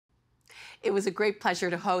It was a great pleasure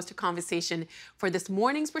to host a conversation for this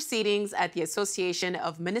morning's proceedings at the Association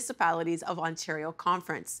of Municipalities of Ontario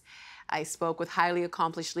conference. I spoke with highly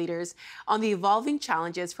accomplished leaders on the evolving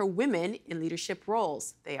challenges for women in leadership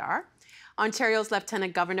roles. They are Ontario's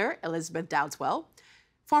Lieutenant Governor Elizabeth Dowdeswell,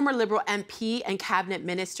 former Liberal MP and Cabinet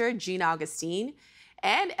Minister Jean Augustine,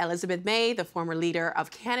 and Elizabeth May, the former leader of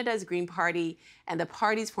Canada's Green Party and the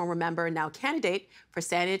party's former member, now candidate for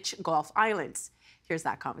Saanich Gulf Islands. Here's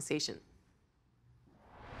that conversation.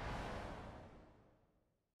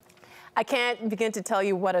 I can't begin to tell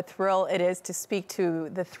you what a thrill it is to speak to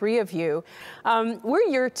the three of you. We're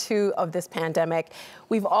year two of this pandemic.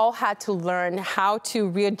 We've all had to learn how to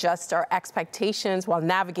readjust our expectations while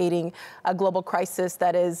navigating a global crisis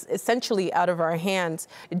that is essentially out of our hands.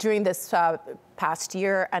 During this past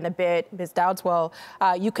year and a bit, Ms. Dowdeswell,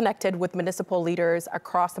 you connected with municipal leaders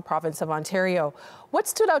across the province of Ontario. What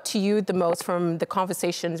stood out to you the most from the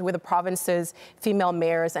conversations with the province's female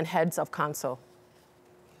mayors and heads of council?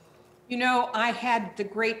 You know, I had the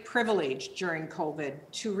great privilege during COVID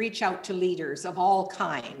to reach out to leaders of all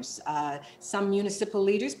kinds, some municipal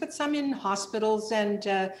leaders, but some in hospitals and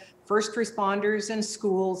first responders and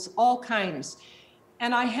schools, all kinds.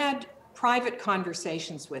 And I had private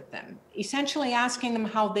conversations with them, essentially asking them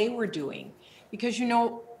how they were doing. Because, you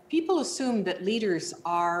know, people assume that leaders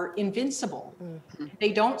are invincible. Mm-hmm.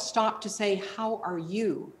 They don't stop to say, how are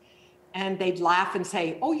you? And they'd laugh and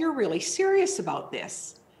say, oh, you're really serious about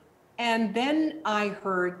this. And then I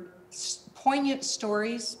heard poignant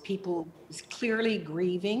stories, people clearly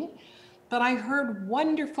grieving, but I heard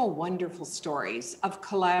wonderful, wonderful stories of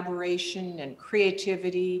collaboration and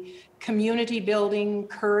creativity, community building,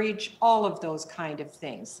 courage, all of those kind of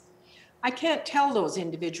things. I can't tell those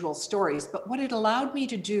individual stories, but what it allowed me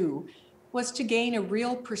to do was to gain a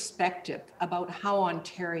real perspective about how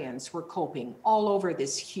Ontarians were coping all over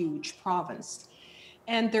this huge province.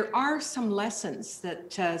 And there are some lessons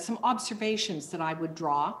that, some observations that I would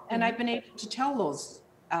draw, and I've been able to tell those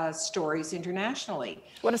stories internationally.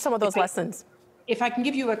 What are some of those lessons? If I can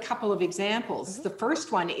give you a couple of examples. Mm-hmm. The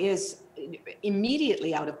first one is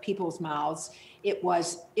immediately out of people's mouths. It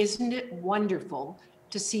was, isn't it wonderful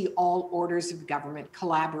to see all orders of government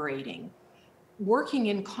collaborating, working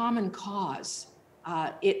in common cause?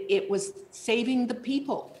 It was saving the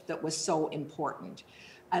people that was so important.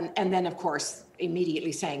 And then, of course,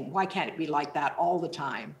 immediately saying, why can't it be like that all the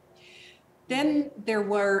time? Then there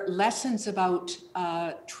were lessons about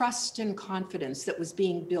trust and confidence that was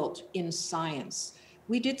being built in science.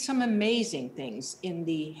 We did some amazing things in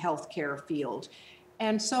the healthcare field.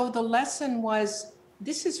 And so the lesson was,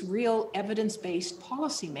 this is real evidence-based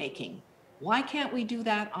policymaking. Why can't we do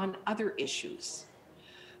that on other issues?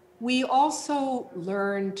 We also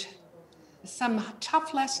learned some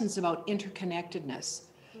tough lessons about interconnectedness.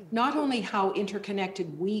 Not only how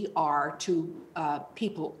interconnected we are to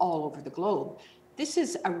people all over the globe. This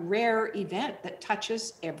is a rare event that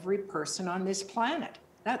touches every person on this planet.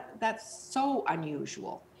 That's so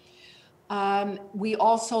unusual. We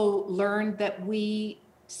also learned that we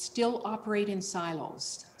still operate in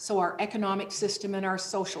silos. So our economic system and our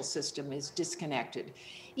social system is disconnected.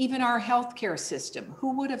 Even our healthcare system,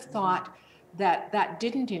 who would have thought that that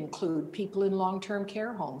didn't include people in long-term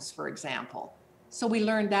care homes, for example? So we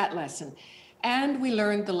learned that lesson. And we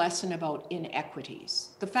learned the lesson about inequities.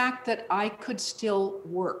 The fact that I could still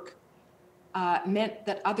work meant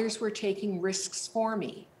that others were taking risks for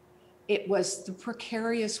me. It was the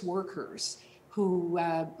precarious workers who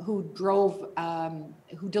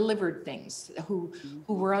delivered things, who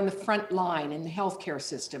were on the front line in the healthcare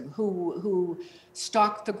system, who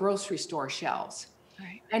stocked the grocery store shelves.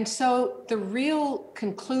 Right. And so the real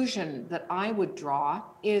conclusion that I would draw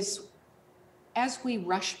is, as we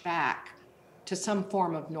rush back to some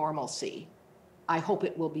form of normalcy, I hope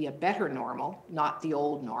it will be a better normal, not the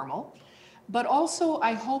old normal, but also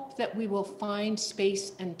I hope that we will find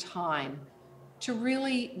space and time to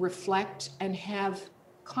really reflect and have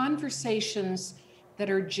conversations that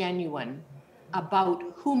are genuine about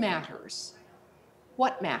who matters,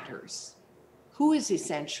 what matters, who is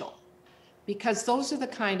essential, because those are the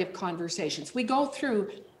kind of conversations. We go through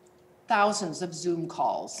thousands of Zoom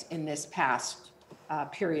calls in this past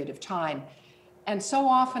period of time. And so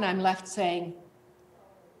often I'm left saying,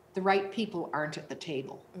 the right people aren't at the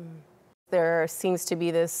table. There seems to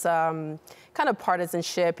be this kind of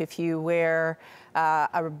partisanship. If you wear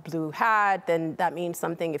a blue hat, then that means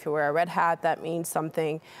something. If you wear a red hat, that means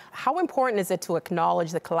something. How important is it to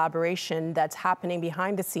acknowledge the collaboration that's happening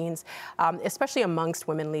behind the scenes, especially amongst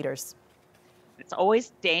women leaders? It's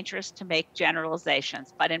always dangerous to make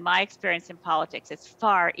generalizations, but in my experience in politics, it's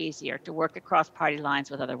far easier to work across party lines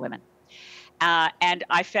with other women. And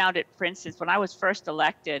I found it, for instance, when I was first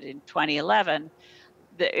elected in 2011,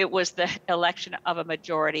 it was the election of a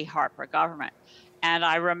majority Harper government. And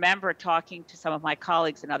I remember talking to some of my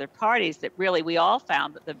colleagues in other parties that really we all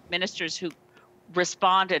found that the ministers who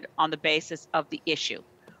responded on the basis of the issue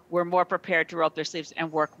were more prepared to roll up their sleeves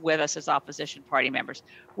and work with us as opposition party members,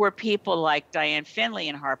 were people like Diane Finley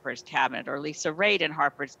in Harper's cabinet, or Lisa Raitt in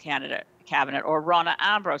Harper's cabinet, or Rona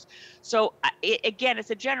Ambrose. So again, it's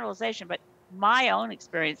a generalization, but my own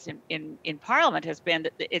experience in Parliament has been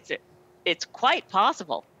that it's quite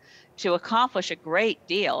possible to accomplish a great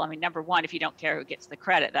deal. I mean, number one, if you don't care who gets the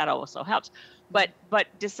credit, that also helps. But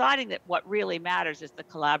deciding that what really matters is the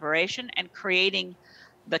collaboration and creating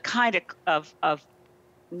the kind of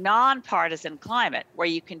nonpartisan climate where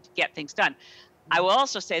you can get things done. I will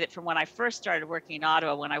also say that from when I first started working in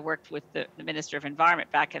Ottawa, when I worked with the Minister of Environment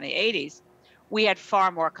back in the 80s, we had far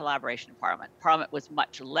more collaboration in Parliament. Parliament was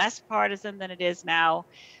much less partisan than it is now.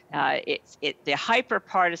 The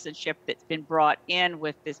hyper-partisanship that's been brought in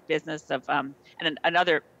with this business of, and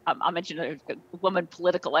another, I'll mention a woman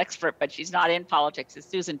political expert, but she's not in politics, is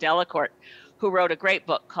Susan Delacourt, who wrote a great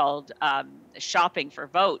book called Shopping for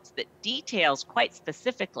Votes that details quite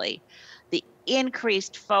specifically the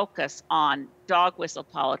increased focus on dog whistle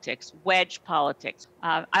politics, wedge politics.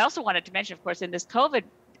 I also wanted to mention, of course, in this COVID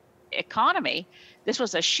economy, this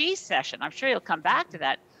was a she session. I'm sure you'll come back to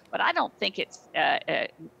that, but I don't think it's I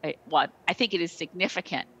think it is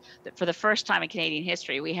significant that for the first time in Canadian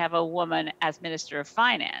history, we have a woman as Minister of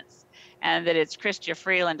Finance, and that it's Chrystia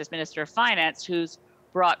Freeland as Minister of Finance who's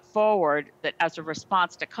brought forward that as a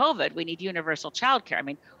response to COVID, we need universal childcare. I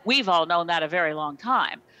mean, we've all known that a very long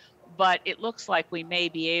time, but it looks like we may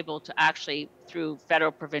be able to actually, through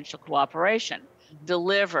federal provincial cooperation,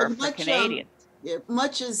 deliver for Canadians. Yeah,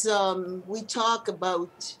 much as we talk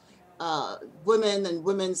about women and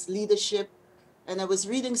women's leadership, and I was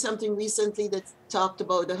reading something recently that talked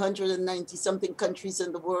about 190 something countries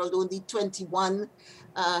in the world, only 21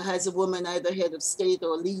 has a woman either head of state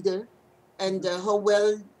or leader, and how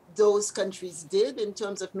well those countries did in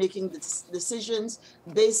terms of making decisions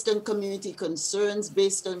based on community concerns,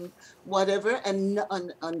 based on whatever, and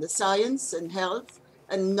on the science and health,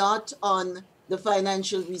 and not on the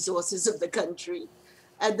financial resources of the country.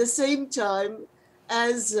 At the same time,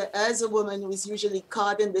 as a woman who is usually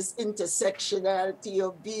caught in this intersectionality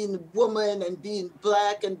of being woman and being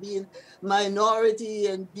Black and being minority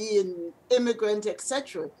and being immigrant,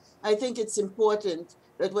 etc., I think it's important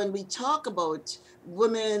that when we talk about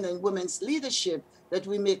women and women's leadership, that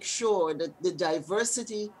we make sure that the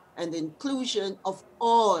diversity and inclusion of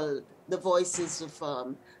all the voices of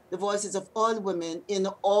all women in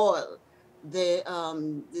all the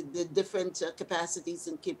different capacities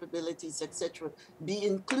and capabilities, etc., be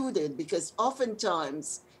included, because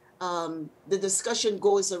oftentimes the discussion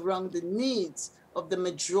goes around the needs of the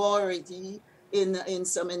majority in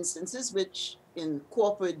some instances, which in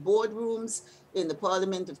corporate boardrooms, in the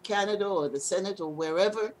Parliament of Canada or the Senate or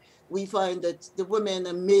wherever, we find that the women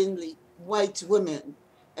are mainly white women,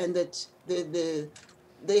 and that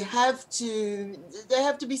there have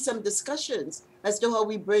to be some discussions as to how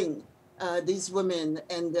we bring these women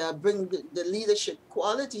and bring the leadership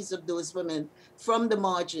qualities of those women from the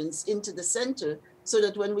margins into the center, so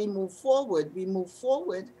that when we move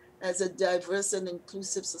forward as a diverse and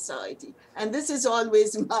inclusive society. And this is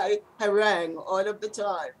always my harangue all of the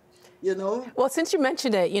time, you know? Well, since you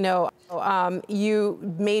mentioned it, you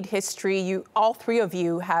made history. All three of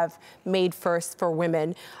you have made first for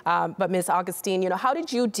women. But Ms. Augustine, how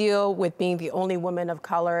did you deal with being the only woman of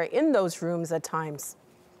color in those rooms at times?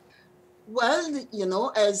 Well,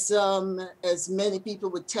 as many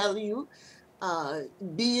people would tell you,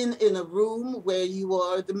 being in a room where you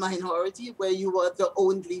are the minority, where you are the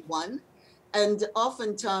only one, and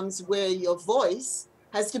oftentimes where your voice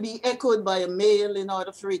has to be echoed by a male in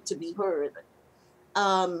order for it to be heard.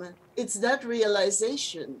 It's that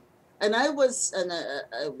realization. And I was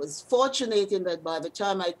fortunate in that by the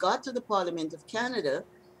time I got to the Parliament of Canada,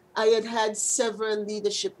 I had several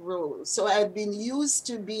leadership roles. So I had been used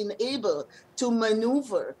to being able to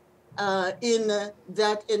maneuver in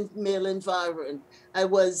that male environment. I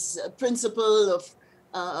was a principal of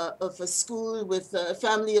a school with a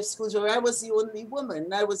family of schools where I was the only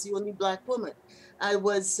woman. I was the only Black woman. I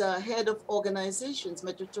was head of organizations,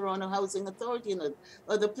 Metro Toronto Housing Authority and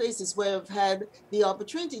other places where I've had the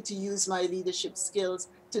opportunity to use my leadership skills,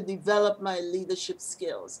 to develop my leadership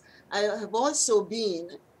skills. I have also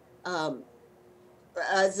been,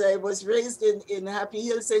 as I was raised in Happy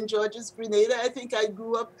Hill, St. George's, Grenada, I think I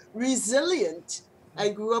grew up resilient I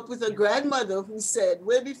grew up with a grandmother who said,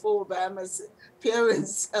 way before Obama's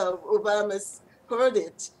parents, Obama's heard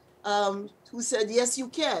it, who said, yes, you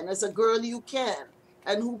can. As a girl, you can.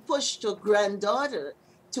 And who pushed her granddaughter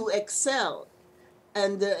to excel.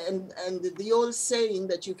 And the old saying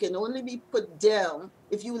that you can only be put down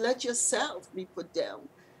if you let yourself be put down.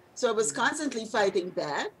 So I was constantly fighting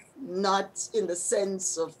back, not in the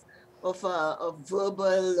sense of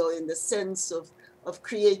verbal or in the sense of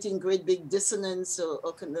creating great big dissonance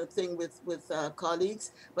or kind of thing with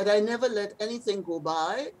colleagues, but I never let anything go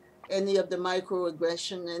by, any of the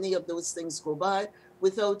microaggression, any of those things go by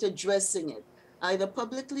without addressing it, either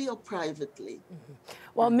publicly or privately.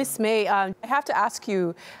 Well, Ms. May, I have to ask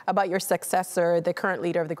you about your successor, the current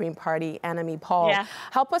leader of the Green Party, Annamie Paul. Yeah.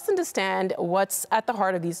 Help us understand what's at the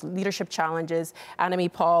heart of these leadership challenges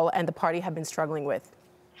Annamie Paul and the party have been struggling with.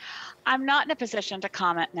 I'm not in a position to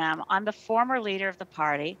comment, Nam. I'm the former leader of the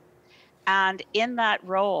party. And in that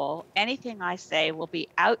role, anything I say will be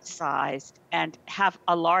outsized and have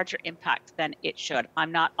a larger impact than it should.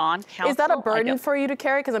 I'm not on council. Is that a burden for you to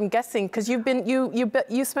carry? Because I'm guessing, because you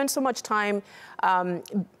spend so much time, building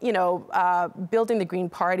the Green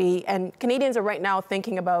Party, and Canadians are right now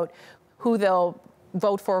thinking about who they'll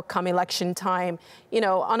vote for come election time. You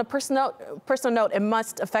know, on a personal note, it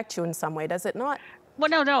must affect you in some way, does it not?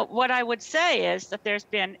 Well, no. What I would say is that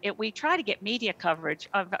we try to get media coverage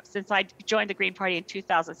since I joined the Green Party in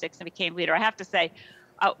 2006 and became leader. I have to say,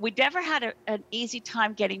 we never had an easy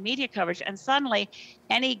time getting media coverage. And suddenly,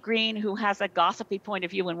 any Green who has a gossipy point of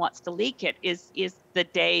view and wants to leak it is the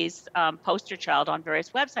day's poster child on various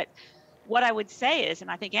websites. What I would say is, and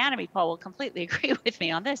I think Annamie Paul will completely agree with me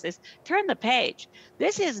on this, is turn the page.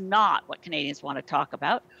 This is not what Canadians want to talk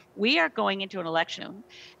about. We are going into an election.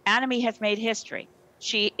 Annamie has made history.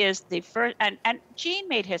 She is the first, and Jean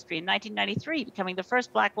made history in 1993, becoming the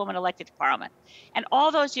first Black woman elected to Parliament. And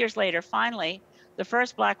all those years later, finally, the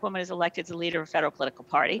first Black woman is elected as the leader of a federal political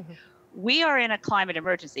party. Mm-hmm. We are in a climate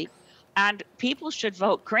emergency, and people should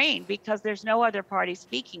vote Green because there's no other party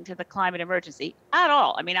speaking to the climate emergency at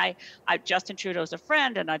all. I mean, Justin Trudeau's a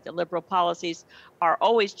friend, and the Liberal policies are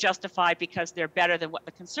always justified because they're better than what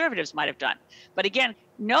the Conservatives might have done. But again,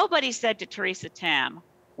 nobody said to Theresa Tam,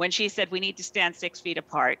 when she said we need to stand 6 feet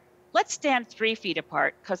apart, let's stand 3 feet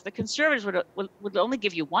apart because the Conservatives would only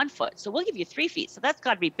give you 1 foot. So we'll give you 3 feet. So that's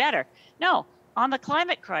got to be better. No, on the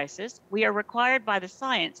climate crisis, we are required by the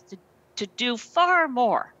science to do far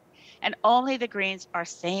more. And only the Greens are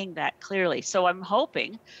saying that clearly. So I'm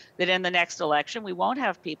hoping that in the next election, we won't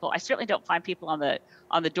have people. I certainly don't find people on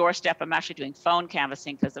the doorstep. I'm actually doing phone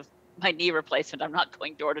canvassing because of my knee replacement. I'm not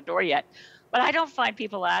going door to door yet. But I don't find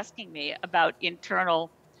people asking me about internal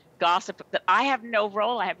gossip that I have no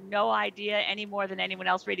role. I have no idea any more than anyone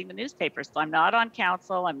else reading the newspapers. So I'm not on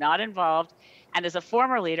council. I'm not involved. And as a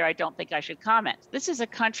former leader, I don't think I should comment. This is a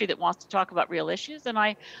country that wants to talk about real issues. And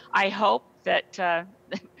I hope that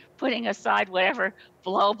putting aside whatever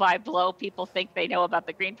blow by blow people think they know about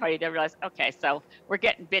the Green Party, they realize, okay, so we're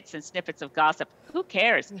getting bits and snippets of gossip. Who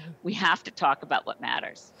cares? Mm-hmm. We have to talk about what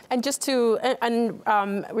matters. And just to,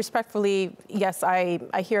 respectfully, yes, I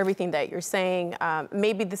hear everything that you're saying.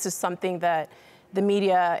 Maybe this is something that the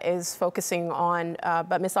media is focusing on,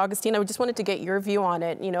 but Ms. Augustine, I just wanted to get your view on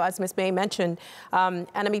it. You know, as Ms. May mentioned,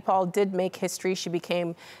 Annamie Paul did make history. She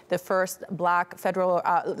became the first Black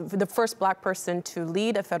person to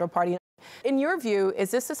lead a federal party. In your view,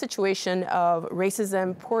 is this a situation of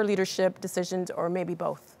racism, poor leadership decisions, or maybe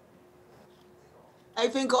both? I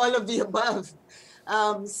think all of the above.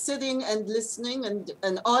 Sitting and listening,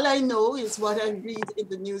 and all I know is what I read in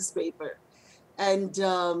the newspaper. And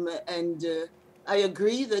I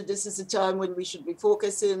agree that this is a time when we should be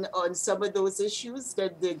focusing on some of those issues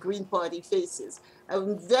that the Green Party faces.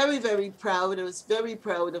 I'm very, very proud. I was very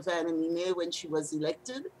proud of Annamie May when she was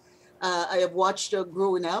elected. I have watched her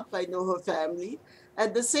growing up. I know her family.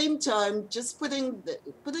 At the same time, just putting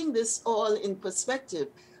this all in perspective,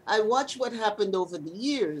 I watch what happened over the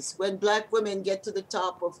years when Black women get to the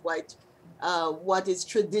top of what is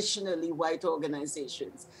traditionally white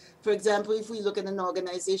organizations. For example, if we look at an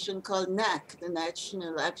organization called NAC, the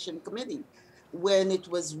National Action Committee, when it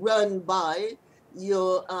was run by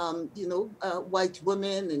white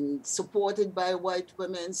women and supported by white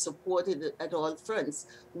women, supported at all fronts.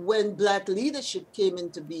 When Black leadership came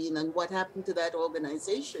into being and what happened to that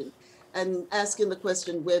organization, and asking the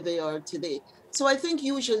question where they are today. So I think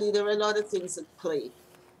usually there are a lot of things at play.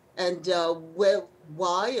 And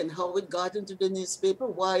why and how it got into the newspaper,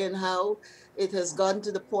 why and how it has gotten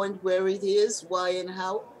to the point where it is, why and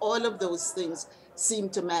how, all of those things seem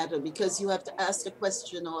to matter because you have to ask the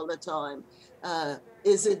question all the time.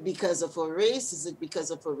 Is it because of her race? Is it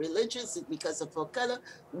because of her religion? Is it because of her color?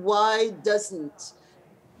 Why doesn't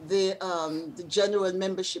the general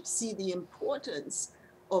membership see the importance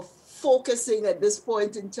of focusing at this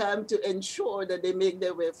point in time to ensure that they make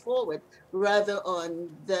their way forward rather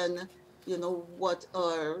than what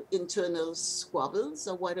are internal squabbles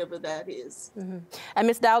or whatever that is. Mm-hmm. And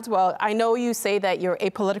Ms. Dowdeswell, I know you say that you're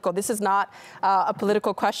apolitical. This is not a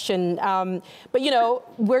political question, but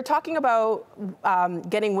we're talking about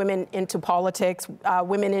getting women into politics,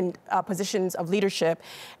 women in positions of leadership,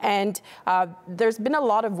 and there's been a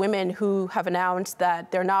lot of women who have announced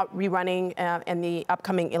that they're not rerunning in the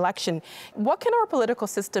upcoming election. What can our political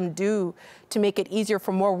system do to make it easier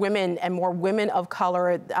for more women and more women of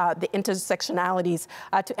color, the intersectionalities,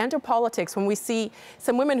 to enter politics when we see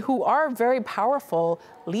some women who are very powerful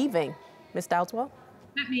leaving? Ms. Dowdeswell?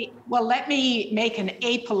 Let me make an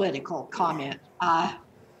apolitical comment,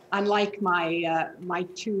 unlike my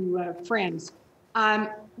two friends.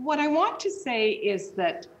 What I want to say is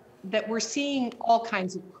that we're seeing all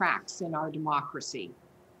kinds of cracks in our democracy.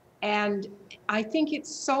 And I think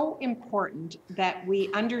it's so important that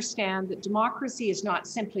we understand that democracy is not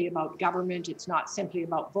simply about government, it's not simply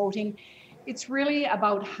about voting. It's really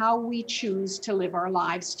about how we choose to live our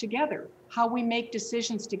lives together, how we make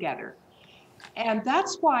decisions together. And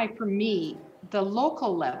that's why, for me, the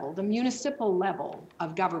local level, the municipal level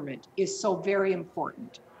of government is so very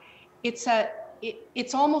important. It's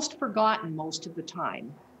almost forgotten most of the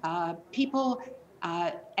time.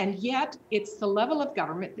 And yet it's the level of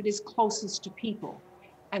government that is closest to people.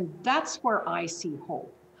 And that's where I see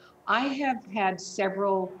hope. I have had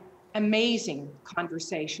several amazing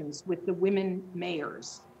conversations with the women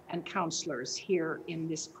mayors and councillors here in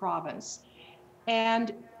this province.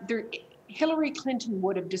 And Hillary Clinton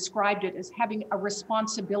would have described it as having a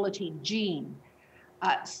responsibility gene.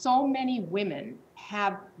 So many women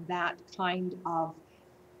have that kind of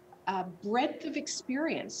breadth of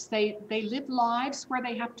experience. They live lives where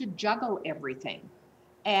they have to juggle everything.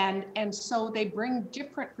 And so they bring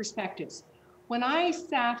different perspectives. When I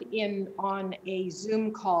sat in on a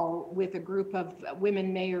Zoom call with a group of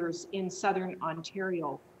women mayors in Southern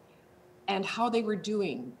Ontario and how they were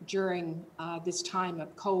doing during this time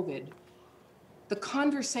of COVID, the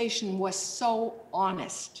conversation was so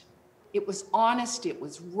honest. It was honest, it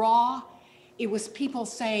was raw. It was people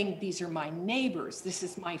saying, these are my neighbors, this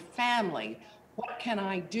is my family. What can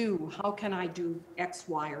I do? How can I do X,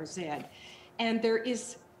 Y, or Z? And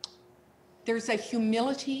there's a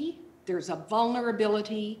humility, there's a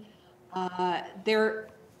vulnerability,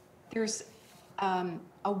 there's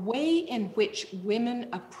a way in which women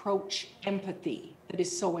approach empathy that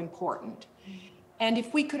is so important. And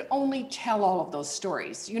if we could only tell all of those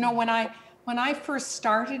stories. When I first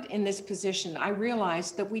started in this position, I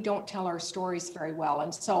realized that we don't tell our stories very well.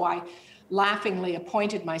 And so I laughingly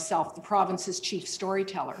appointed myself the province's chief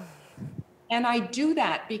storyteller. And I do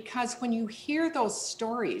that because when you hear those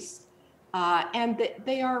stories, and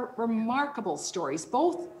they are remarkable stories,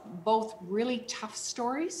 both really tough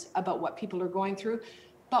stories about what people are going through,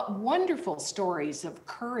 but wonderful stories of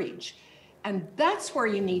courage. And that's where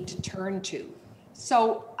you need to turn to.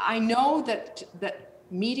 So I know that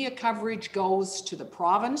media coverage goes to the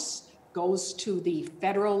province, goes to the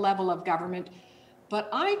federal level of government, but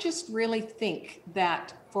I just really think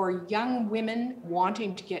that for young women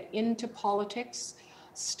wanting to get into politics,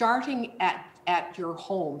 starting at your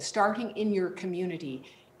home, starting in your community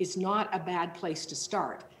is not a bad place to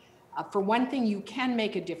start. For one thing, you can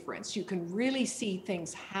make a difference. You can really see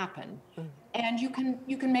things happen, and you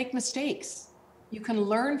can make mistakes. You can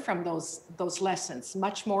learn from those lessons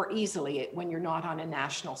much more easily when you're not on a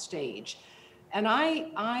national stage. And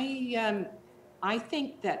I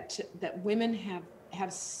think that women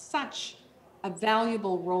have such a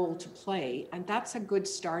valuable role to play, and that's a good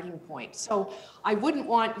starting point. So I wouldn't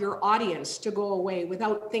want your audience to go away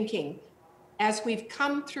without thinking, as we've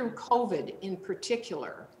come through COVID in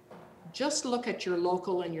particular, just look at your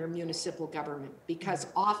local and your municipal government, because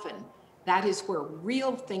often that is where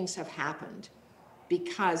real things have happened,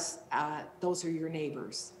 because those are your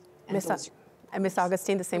neighbors. And Ms.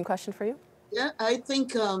 Augustine, the same question for you? Yeah, I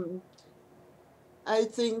think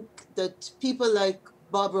that people like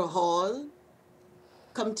Barbara Hall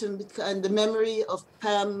come to and the memory of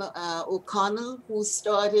Pam O'Connell, who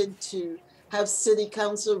started to have city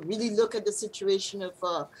council really look at the situation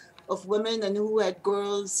of women, and who had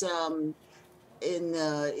girls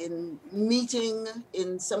in meeting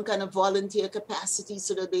in some kind of volunteer capacity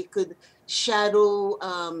so that they could shadow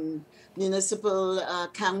municipal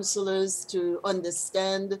councillors to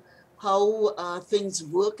understand how things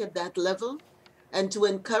work at that level, and to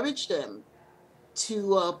encourage them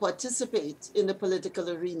to participate in the political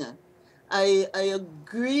arena. I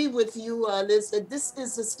agree with you, Liz, that this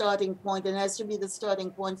is the starting point and has to be the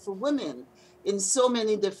starting point for women in so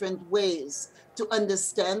many different ways, to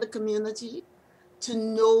understand the community, to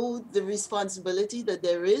know the responsibility that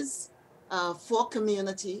there is for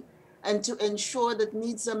community, and to ensure that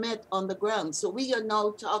needs are met on the ground. So we are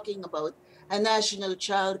now talking about a national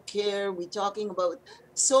child care. We're talking about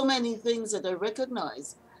so many things that are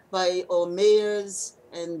recognized by our mayors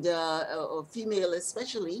and or female,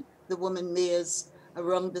 especially the women mayors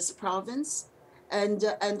around this province, and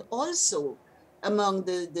also among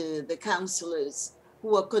the councillors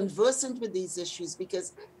who are conversant with these issues,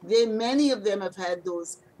 because many of them have had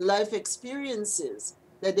those life experiences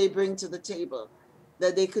that they bring to the table,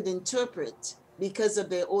 that they could interpret because of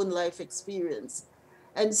their own life experience.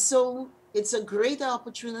 And so it's a great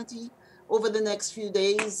opportunity over the next few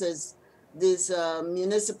days as these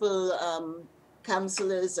municipal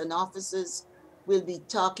councillors and officers will be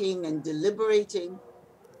talking and deliberating.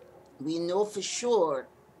 We know for sure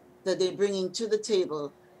that they're bringing to the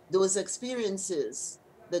table those experiences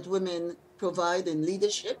that women provide in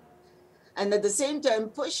leadership, and at the same time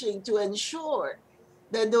pushing to ensure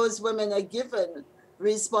that those women are given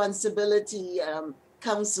responsibility,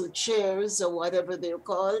 council chairs or whatever they're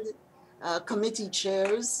called, committee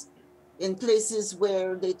chairs, in places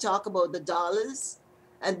where they talk about the dollars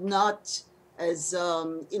and not as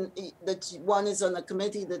that one is on a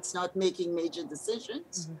committee that's not making major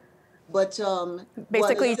decisions. Mm-hmm. But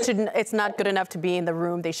basically, it's not good enough to be in the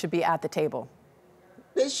room. They should be at the table.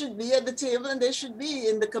 They should be at the table, and they should be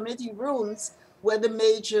in the committee rooms where the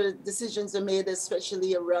major decisions are made,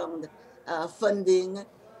 especially around funding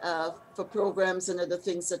for programs and other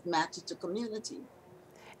things that matter to community.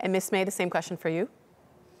 And Ms. May, the same question for you.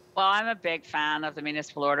 Well, I'm a big fan of the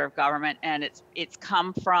municipal order of government, and it's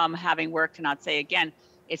come from having worked, and I'd say again,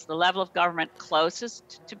 it's the level of government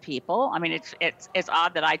closest to people. I mean, it's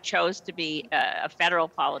odd that I chose to be a federal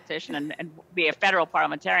politician and be a federal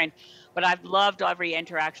parliamentarian, but I've loved every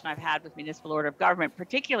interaction I've had with municipal order of government,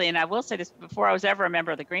 particularly, and I will say this, before I was ever a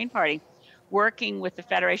member of the Green Party, working with the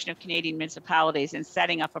Federation of Canadian Municipalities and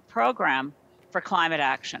setting up a program for climate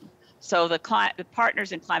action. So the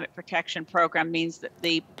Partners in Climate Protection program means that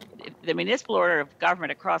the municipal order of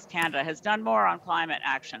government across Canada has done more on climate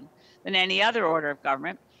action than any other order of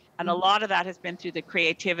government. And a lot of that has been through the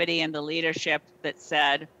creativity and the leadership that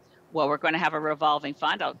said, well, we're going to have a revolving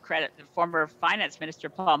fund. I'll credit the former finance minister,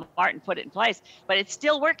 Paul Martin, put it in place, but it's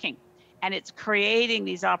still working and it's creating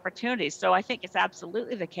these opportunities. So I think it's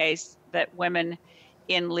absolutely the case that women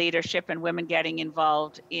in leadership and women getting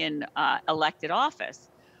involved in elected office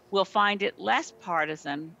will find it less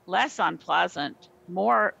partisan, less unpleasant,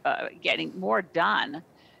 more getting more done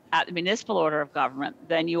at the municipal order of government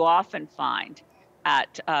than you often find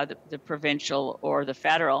at the provincial or the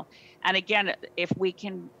federal. And again, if we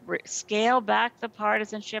can scale back the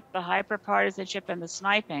partisanship, the hyper-partisanship, and the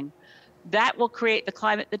sniping, that will create the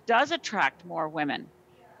climate that does attract more women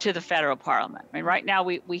to the federal parliament. I mean, right now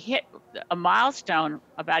we hit a milestone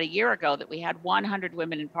about a year ago that we had 100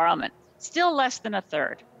 women in parliament, still less than a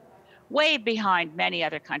third, way behind many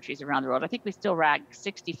other countries around the world. I think we still rank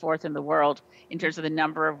 64th in the world in terms of the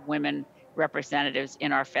number of women representatives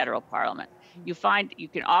in our federal parliament. You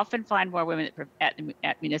can often find more women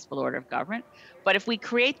at municipal order of government, but if we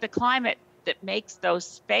create the climate that makes those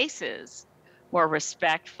spaces more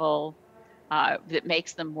respectful, that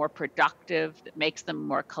makes them more productive, that makes them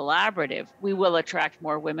more collaborative, we will attract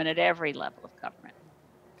more women at every level of government.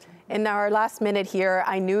 In our last minute here,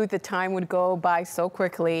 I knew the time would go by so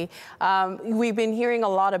quickly. We've been hearing a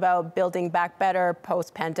lot about building back better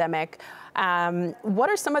post-pandemic. What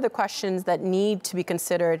are some of the questions that need to be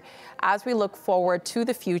considered as we look forward to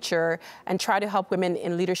the future and try to help women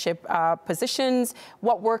in leadership positions?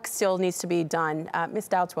 What work still needs to be done? Ms.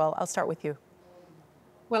 Dowdeswell, I'll start with you.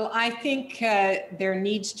 Well, I think there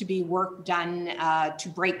needs to be work done to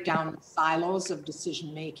break down the silos of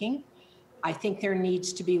decision-making. I think there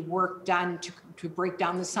needs to be work done to break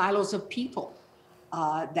down the silos of people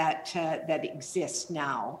that exist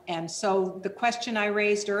now. And so the question I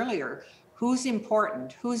raised earlier, who's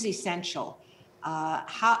important, who's essential?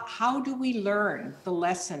 How do we learn the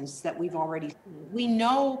lessons that we've already, we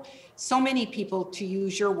know so many people, to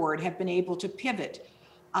use your word, have been able to pivot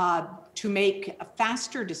to make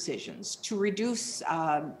faster decisions, to reduce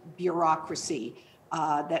bureaucracy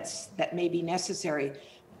that may be necessary.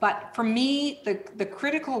 But for me, the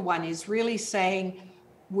critical one is really saying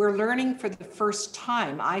we're learning for the first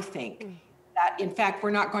time, I think, that in fact, we're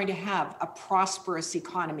not going to have a prosperous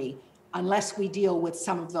economy unless we deal with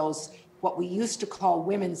some of those what we used to call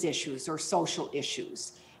women's issues or social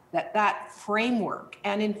issues, that framework,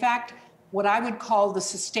 and in fact, what I would call the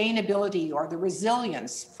sustainability or the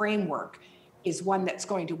resilience framework is one that's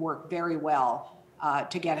going to work very well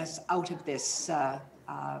to get us out of this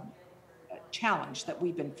challenge that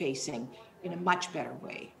we've been facing in a much better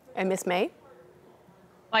way. And Ms. May?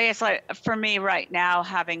 Well, yes, for me right now,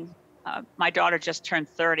 having my daughter just turned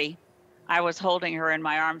 30, I was holding her in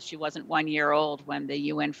my arms. She wasn't 1 year old when the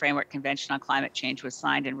UN Framework Convention on Climate Change was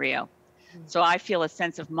signed in Rio. So I feel a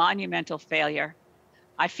sense of monumental failure.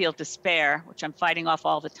 I feel despair, which I'm fighting off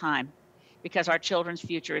all the time, because our children's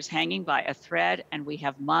future is hanging by a thread and we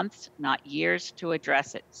have months, not years, to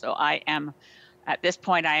address it. So at this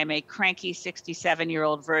point, I am a cranky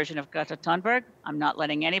 67-year-old version of Greta Thunberg. I'm not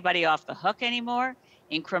letting anybody off the hook anymore.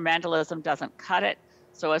 Incrementalism doesn't cut it.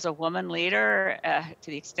 So as a woman leader,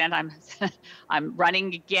 to the extent I'm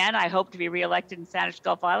running again, I hope to be reelected in Sandwich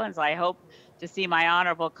Gulf Islands. I hope to see my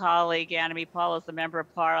honorable colleague, Annamie Paul, as the member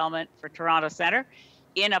of parliament for Toronto Centre,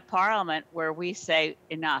 in a parliament where we say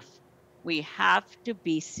enough. We have to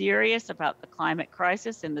be serious about the climate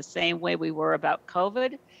crisis in the same way we were about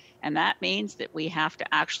COVID. And that means that we have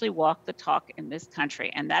to actually walk the talk in this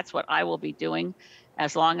country. And that's what I will be doing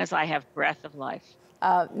as long as I have breath of life.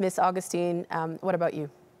 Ms. Augustine, what about you?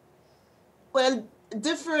 Well,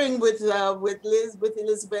 differing with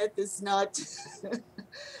Elizabeth is not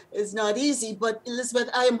is not easy. But Elizabeth,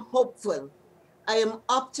 I am hopeful. I am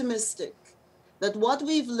optimistic that what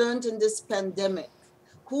we've learned in this pandemic,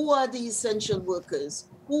 who are the essential workers,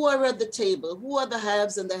 who are at the table, who are the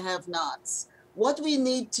haves and the have-nots, what we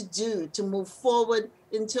need to do to move forward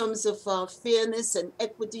in terms of fairness and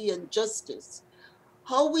equity and justice,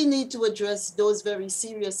 how we need to address those very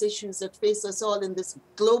serious issues that face us all in this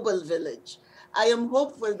global village. I am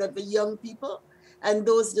hopeful that the young people and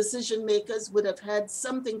those decision makers would have had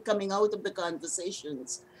something coming out of the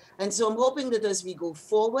conversations. And so I'm hoping that as we go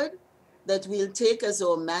forward, that we'll take as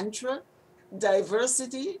our mantra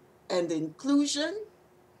diversity and inclusion,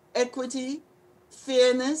 equity,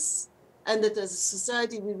 fairness, and that as a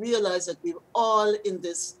society we realize that we're all in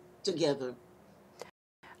this together.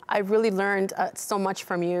 I really learned so much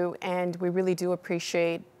from you, and we really do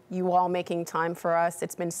appreciate you all making time for us.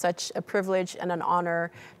 It's been such a privilege and an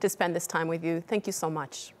honor to spend this time with you. Thank you so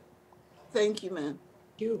much. Thank you, ma'am.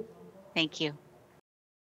 Thank you. Thank you.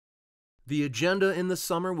 The Agenda in the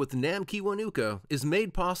Summer with Nam Kiwanuka is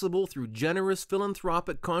made possible through generous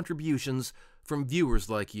philanthropic contributions from viewers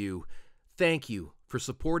like you. Thank you for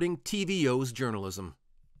supporting TVO's journalism.